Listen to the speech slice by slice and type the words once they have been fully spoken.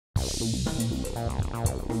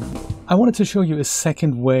I wanted to show you a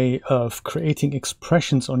second way of creating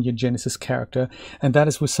expressions on your Genesis character, and that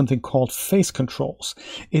is with something called face controls.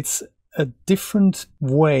 It's a different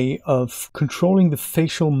way of controlling the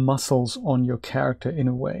facial muscles on your character in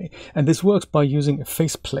a way. And this works by using a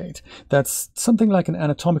faceplate. That's something like an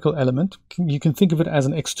anatomical element. You can think of it as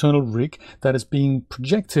an external rig that is being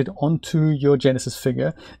projected onto your Genesis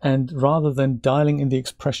figure. And rather than dialing in the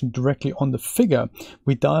expression directly on the figure,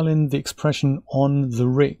 we dial in the expression on the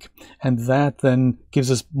rig. And that then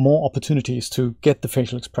gives us more opportunities to get the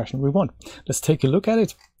facial expression we want. Let's take a look at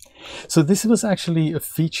it. So this was actually a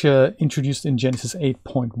feature introduced in Genesis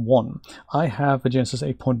 8.1. I have a Genesis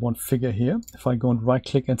 8.1 figure here. If I go and right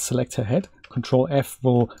click and select her head, Control F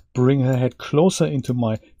will bring her head closer into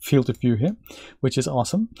my field of view here, which is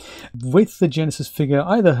awesome. With the Genesis figure,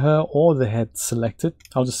 either her or the head selected,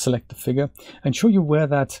 I'll just select the figure and show you where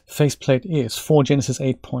that faceplate is for Genesis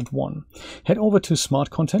 8.1. Head over to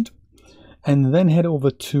Smart Content and then head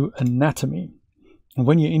over to Anatomy. And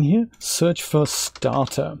when you're in here, search for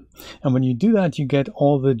Starter. And when you do that, you get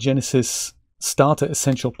all the Genesis Starter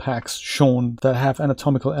Essential Packs shown that have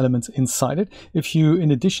anatomical elements inside it. If you, in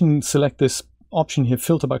addition, select this option here,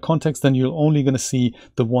 filter by context, then you're only going to see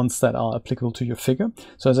the ones that are applicable to your figure.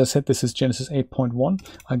 So as I said, this is Genesis 8.1.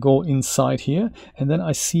 I go inside here and then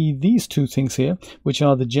I see these two things here, which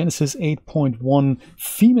are the Genesis 8.1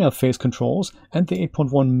 female face controls and the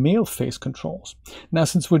 8.1 male face controls. Now,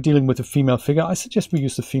 since we're dealing with a female figure, I suggest we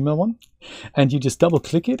use the female one. And you just double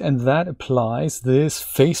click it and that applies this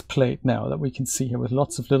faceplate now that we can see here with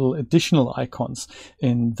lots of little additional icons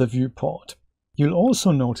in the viewport. You'll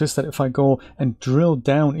also notice that if I go and drill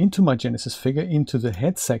down into my Genesis figure, into the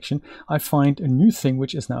head section, I find a new thing,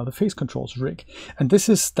 which is now the face controls rig. And this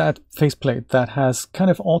is that faceplate that has kind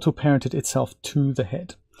of auto-parented itself to the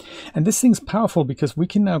head. And this thing's powerful because we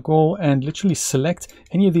can now go and literally select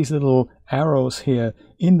any of these little arrows here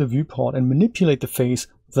in the viewport and manipulate the face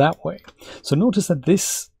that way. So notice that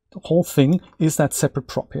this whole thing is that separate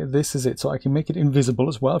prop here. This is it. So I can make it invisible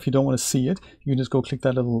as well. If you don't want to see it, you can just go click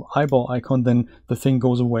that little eyeball icon, then the thing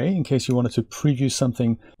goes away in case you wanted to preview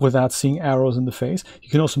something without seeing arrows in the face. You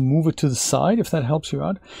can also move it to the side if that helps you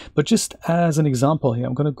out. But just as an example here,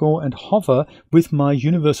 I'm going to go and hover with my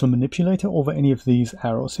universal manipulator over any of these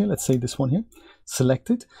arrows here. Let's say this one here. Select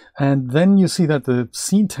it, and then you see that the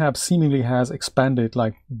scene tab seemingly has expanded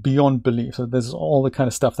like beyond belief. So there's all the kind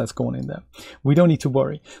of stuff that's going in there. We don't need to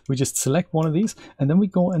worry. We just select one of these and then we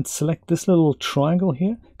go and select this little triangle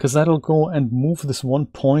here, because that'll go and move this one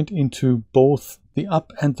point into both the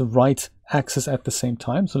up and the right axis at the same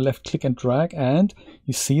time. So left click and drag, and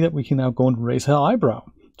you see that we can now go and raise her eyebrow.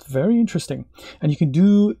 Very interesting. And you can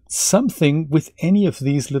do something with any of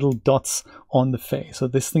these little dots on the face. So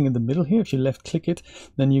this thing in the middle here, if you left click it,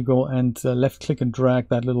 then you go and left click and drag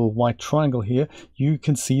that little white triangle here, you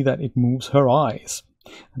can see that it moves her eyes.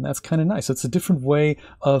 And that's kind of nice. So it's a different way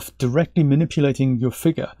of directly manipulating your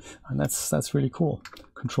figure. And that's really cool.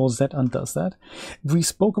 Control Z undoes that. We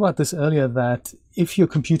spoke about this earlier, that if your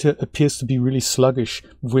computer appears to be really sluggish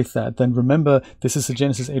with that, then remember this is a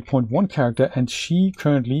Genesis 8.1 character, and she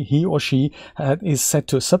currently, he or she, is set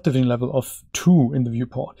to a subdivision level of 2 in the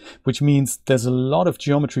viewport, which means there's a lot of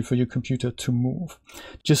geometry for your computer to move.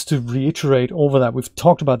 Just to reiterate over that, we've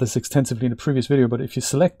talked about this extensively in a previous video, but if you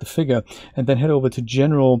select the figure and then head over to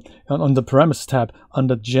General, on the Parameters tab,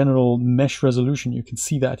 under General Mesh Resolution, you can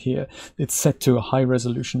see that here. It's set to a high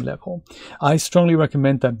resolution level. I strongly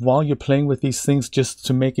recommend that while you're playing with these things, just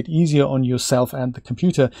to make it easier on yourself and the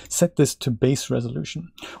computer, set this to base resolution.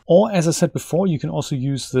 Or as I said before, you can also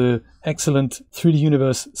use the excellent 3D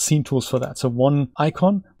Universe scene tools for that. So one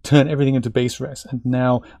icon, turn everything into base res. And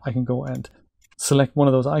now I can go and select one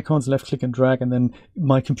of those icons, left click and drag, and then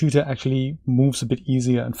my computer actually moves a bit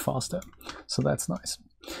easier and faster. So that's nice.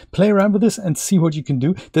 Play around with this and see what you can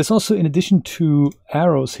do. There's also, in addition to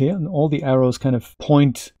arrows here, and all the arrows kind of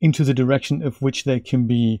point into the direction of which they can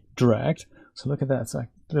be dragged. So look at that, it's like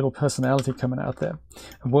a little personality coming out there.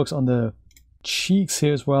 It works on the cheeks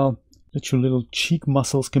here as well. Literal little cheek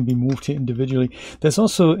muscles can be moved here individually. There's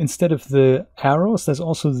also, instead of the arrows, there's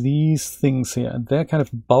also these things here, and they're kind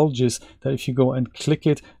of bulges that if you go and click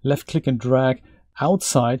it, left click and drag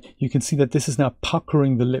outside, you can see that this is now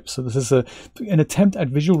puckering the lips. So this is an attempt at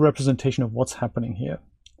visual representation of what's happening here.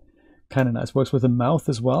 Kind of nice. Works with the mouth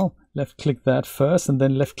as well. Left click that first and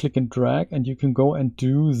then left click and drag, and you can go and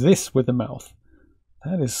do this with the mouth.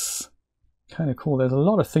 That is kind of cool. There's a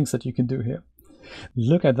lot of things that you can do here.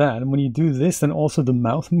 Look at that. And when you do this, then also the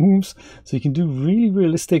mouth moves. So you can do really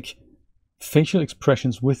realistic facial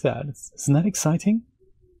expressions with that. Isn't that exciting?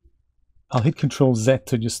 I'll hit Control Z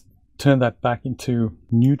to just turn that back into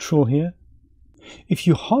neutral here. If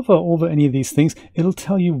you hover over any of these things, it'll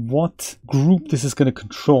tell you what group this is going to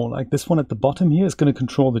control. Like this one at the bottom here is going to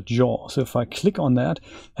control the jaw. So if I click on that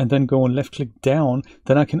and then go and left click down,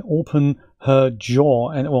 then I can open her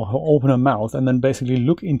jaw or open her mouth and then basically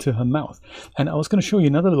look into her mouth. And I was going to show you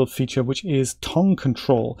another little feature, which is tongue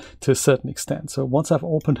control to a certain extent. So once I've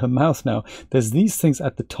opened her mouth now, there's these things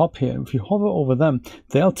at the top here. If you hover over them,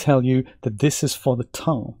 they'll tell you that this is for the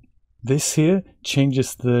tongue. This here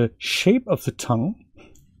changes the shape of the tongue,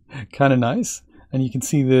 kind of nice. And you can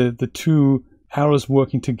see the two arrows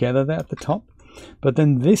working together there at the top. But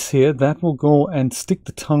then this here, that will go and stick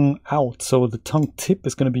the tongue out. So the tongue tip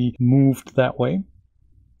is going to be moved that way.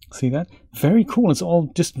 See that? Very cool. It's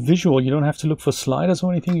all just visual. You don't have to look for sliders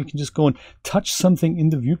or anything. You can just go and touch something in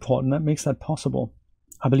the viewport, and that makes that possible.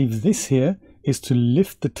 I believe this here is to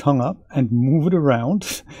lift the tongue up and move it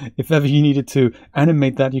around. If ever you needed to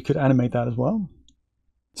animate that, you could animate that as well.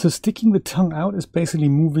 So sticking the tongue out is basically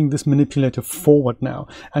moving this manipulator forward now,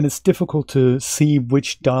 and it's difficult to see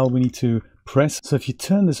which dial we need to press. So if you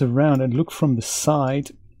turn this around and look from the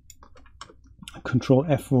side, Control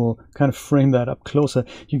F will kind of frame that up closer.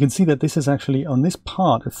 You can see that this is actually on this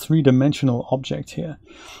part a three-dimensional object here.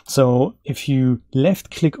 So if you left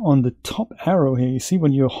click on the top arrow here, you see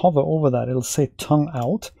when you hover over that, it'll say tongue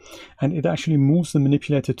out, and it actually moves the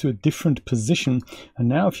manipulator to a different position. And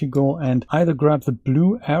now if you go and either grab the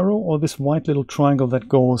blue arrow or this white little triangle that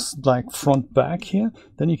goes like front back here,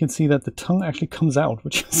 then you can see that the tongue actually comes out,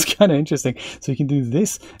 which is kind of interesting. So you can do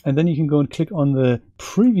this, and then you can go and click on the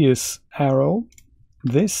previous arrow,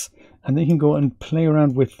 this, and then you can go and play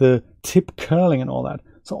around with the tip curling and all that.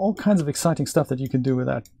 So all kinds of exciting stuff that you can do with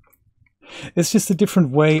that. It's just a different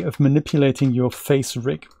way of manipulating your face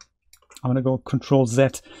rig. I'm going to go Control Z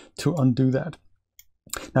to undo that.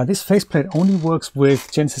 Now this faceplate only works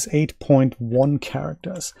with Genesis 8.1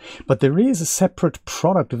 characters, but there is a separate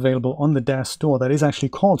product available on the Daz store that is actually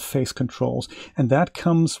called Face Controls, and that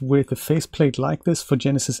comes with a faceplate like this for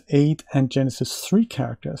Genesis 8 and Genesis 3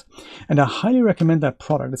 characters. And I highly recommend that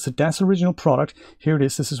product. It's a Daz original product. Here it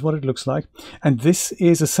is. This is what it looks like. And this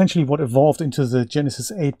is essentially what evolved into the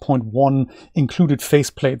Genesis 8.1 included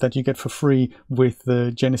faceplate that you get for free with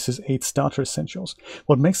the Genesis 8 Starter Essentials.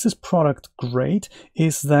 What makes this product great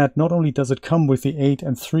is that not only does it come with the 8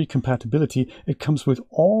 and 3 compatibility, it comes with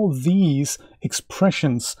all these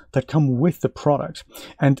expressions that come with the product.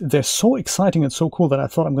 And they're so exciting and so cool that I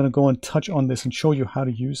thought I'm going to go and touch on this and show you how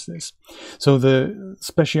to use this. So the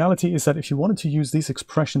speciality is that if you wanted to use these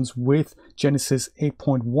expressions with Genesis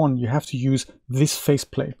 8.1, you have to use this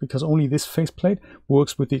faceplate, because only this faceplate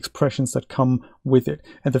works with the expressions that come with it.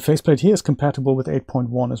 And the faceplate here is compatible with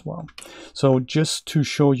 8.1 as well. So just to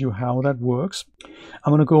show you how that works,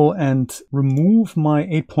 I'm going to go and remove my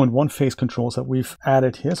 8.1 face controls that we've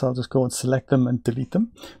added here. So I'll just go and select them and delete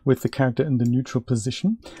them with the character in the neutral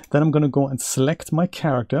position. Then I'm going to go and select my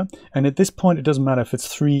character. And at this point, it doesn't matter if it's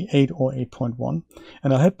 3, 8, or 8.1.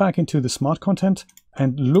 And I'll head back into the smart content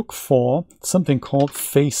and look for something called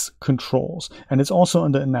face controls. And it's also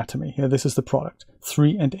under anatomy. Here, this is the product,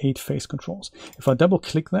 3 and 8 face controls. If I double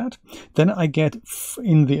click that, then I get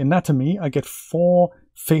in the anatomy, I get 4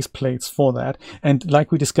 face plates for that. And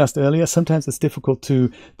like we discussed earlier, sometimes it's difficult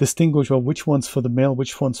to distinguish, well, which one's for the male,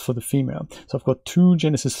 which one's for the female. So I've got 2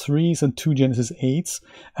 Genesis 3s and 2 Genesis 8s.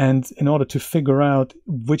 And in order to figure out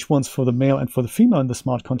which one's for the male and for the female in the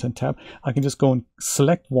Smart Content tab, I can just go and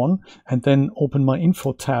select one and then open my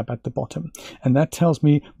info tab at the bottom. And that tells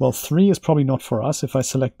me, well, 3 is probably not for us. If I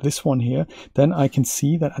select this one here, then I can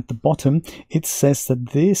see that at the bottom, it says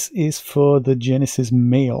that this is for the Genesis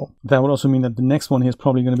male. That would also mean that the next one here is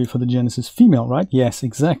probably going to be for the Genesis female, right? Yes,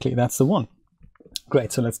 exactly. That's the one.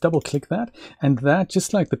 Great. So let's double click that. And that,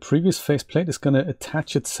 just like the previous faceplate, is going to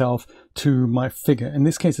attach itself to my figure. In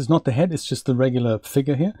this case, it's not the head. It's just the regular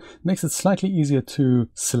figure here. It makes it slightly easier to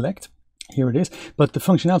select. Here it is. But the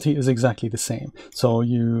functionality is exactly the same. So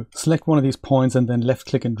you select one of these points and then left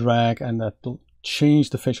click and drag, and that will change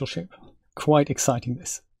the facial shape. Quite exciting,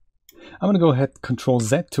 this. I'm going to go ahead Control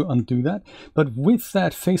Z to undo that. But with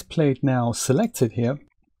that faceplate now selected here,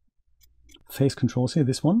 face controls here,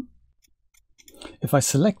 this one. If I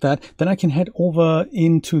select that, then I can head over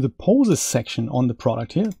into the poses section on the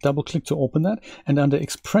product here, double click to open that, and under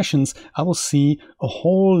expressions, I will see a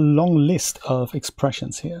whole long list of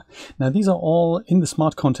expressions here. Now these are all in the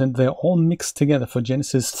smart content, they're all mixed together for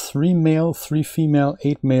Genesis 3 male, 3 female,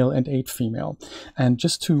 8 male, and 8 female. And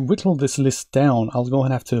just to whittle this list down, I'll go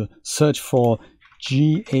and have to search for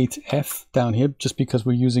G8F down here, just because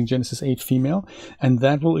we're using Genesis 8 female, and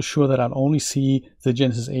that will assure that I'll only see the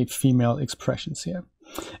Genesis 8 female expressions here.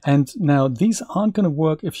 And now these aren't going to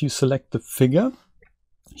work if you select the figure.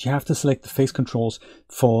 You have to select the face controls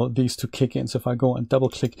for these to kick in. So if I go and double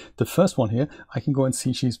click the first one here, I can go and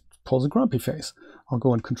see she's pulls a grumpy face. I'll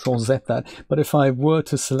go and Control Z that. But if I were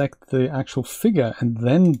to select the actual figure and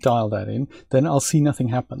then dial that in, then I'll see nothing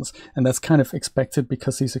happens. And that's kind of expected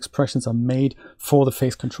because these expressions are made for the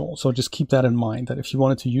face control. So just keep that in mind, that if you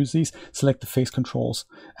wanted to use these, select the face controls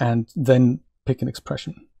and then pick an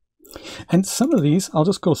expression. And some of these, I'll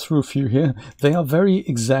just go through a few here, they are very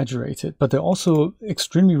exaggerated, but they're also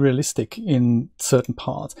extremely realistic in certain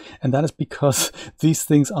parts. And that is because these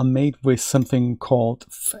things are made with something called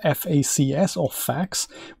FACS or FACS,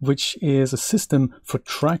 which is a system for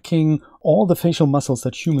tracking all the facial muscles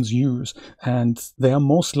that humans use. And they are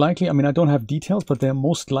most likely, I mean, I don't have details, but they're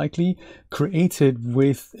most likely created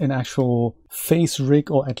with an actual face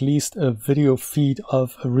rig, or at least a video feed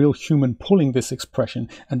of a real human pulling this expression.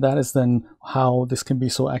 And that is then how this can be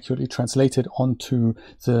so accurately translated onto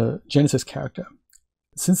the Genesis character.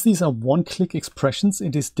 Since these are one-click expressions,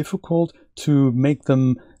 it is difficult to make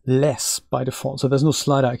them less by default. So there's no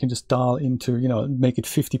slider I can just dial into, you know, make it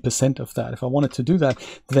 50% of that. If I wanted to do that,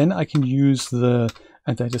 then I can use the,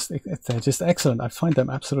 and they're just excellent. I find them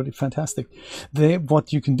absolutely fantastic.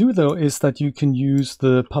 What you can do though is that you can use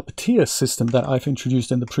the puppeteer system that I've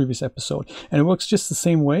introduced in the previous episode, and it works just the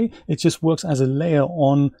same way. It just works as a layer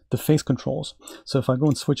on the face controls. So if I go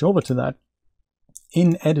and switch over to that,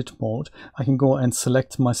 in edit mode, I can go and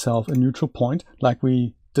select myself a neutral point like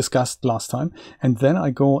we discussed last time, and then I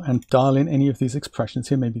go and dial in any of these expressions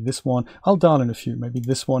here. Maybe this one, I'll dial in a few, maybe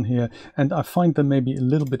this one here, and I find them maybe a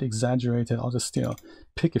little bit exaggerated. I'll just, you know,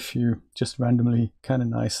 pick a few just randomly, kind of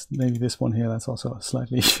nice. Maybe this one here, that's also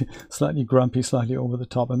slightly slightly grumpy, slightly over the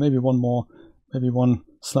top, and maybe one more, maybe one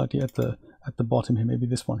slightly at the bottom here, maybe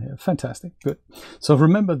this one here. Fantastic, good. So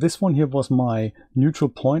remember, this one here was my neutral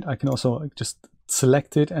point. I can also just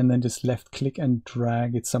select it and then just left click and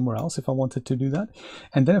drag it somewhere else if I wanted to do that.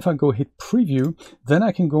 And then if I go hit preview, then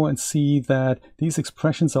I can go and see that these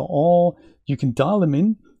expressions are all, you can dial them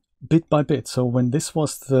in bit by bit. So when this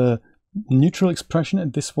was the neutral expression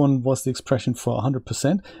and this one was the expression for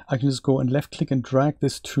 100%, I can just go and left click and drag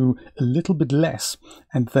this to a little bit less,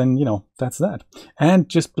 and then, you know, that's that. And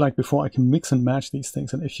just like before, I can mix and match these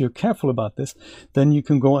things. And if you're careful about this, then you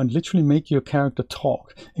can go and literally make your character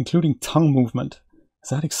talk, including tongue movement. Is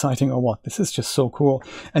that exciting or what? This is just so cool.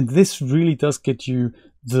 And this really does get you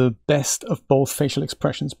the best of both facial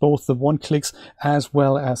expressions, both the one clicks as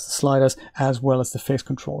well as the sliders, as well as the face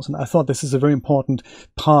controls. And I thought this is a very important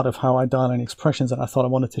part of how I dial in expressions, and I thought I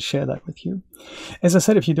wanted to share that with you. As I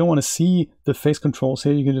said, if you don't want to see the face controls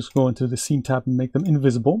here, you can just go into the scene tab and make them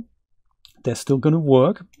invisible. They're still going to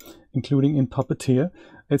work, including in Puppeteer.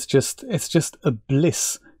 It's just a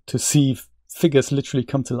bliss to see figures literally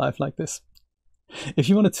come to life like this. If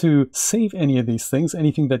you wanted to save any of these things,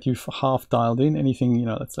 anything that you've half dialed in, anything, you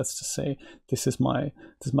know, let's just say this is my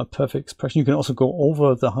perfect expression. You can also go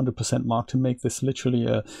over the 100% mark to make this literally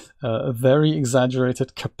a very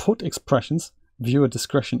exaggerated kaput expressions. Viewer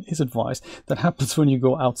discretion is advised. That happens when you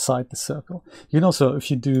go outside the circle. You can also,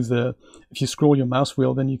 if you scroll your mouse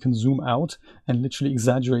wheel, then you can zoom out and literally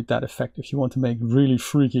exaggerate that effect. If you want to make really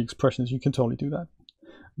freaky expressions, you can totally do that.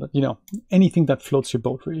 But, you know, anything that floats your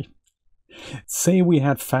boat, really. Say we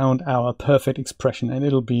had found our perfect expression, and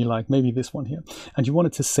it'll be like maybe this one here, and you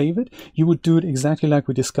wanted to save it, you would do it exactly like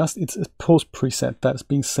we discussed. It's a pose preset that is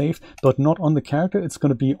being saved, but not on the character. It's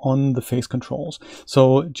going to be on the face controls.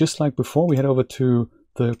 So just like before, we head over to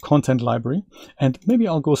the content library, and maybe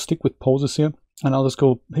I'll go stick with poses here, and I'll just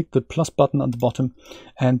go hit the plus button on the bottom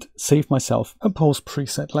and save myself a pose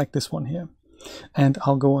preset like this one here. And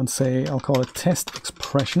I'll go and say, I'll call it test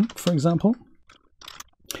expression, for example.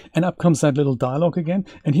 And up comes that little dialogue again.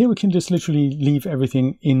 And here we can just literally leave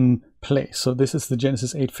everything in place. So this is the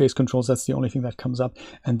Genesis 8 face controls. That's the only thing that comes up.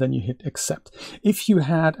 And then you hit accept. If you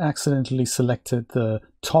had accidentally selected the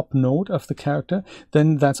top node of the character,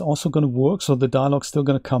 then that's also going to work. So the dialogue's still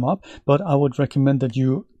going to come up. But I would recommend that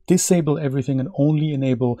you disable everything and only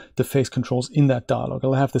enable the face controls in that dialogue.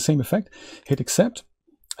 It'll have the same effect. Hit accept.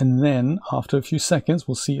 And then after a few seconds,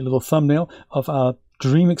 we'll see a little thumbnail of our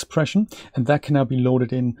dream expression, and that can now be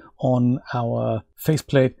loaded in on our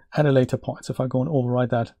faceplate at a later point. So if I go and override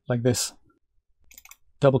that like this,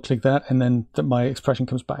 double click that, and then my expression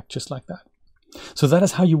comes back just like that. So that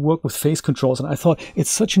is how you work with face controls, and I thought it's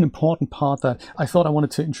such an important part that I thought I wanted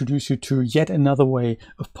to introduce you to yet another way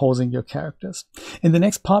of posing your characters. In the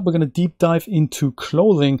next part, we're going to deep dive into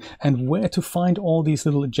clothing and where to find all these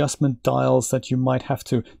little adjustment dials that you might have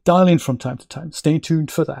to dial in from time to time. Stay tuned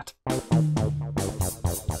for that.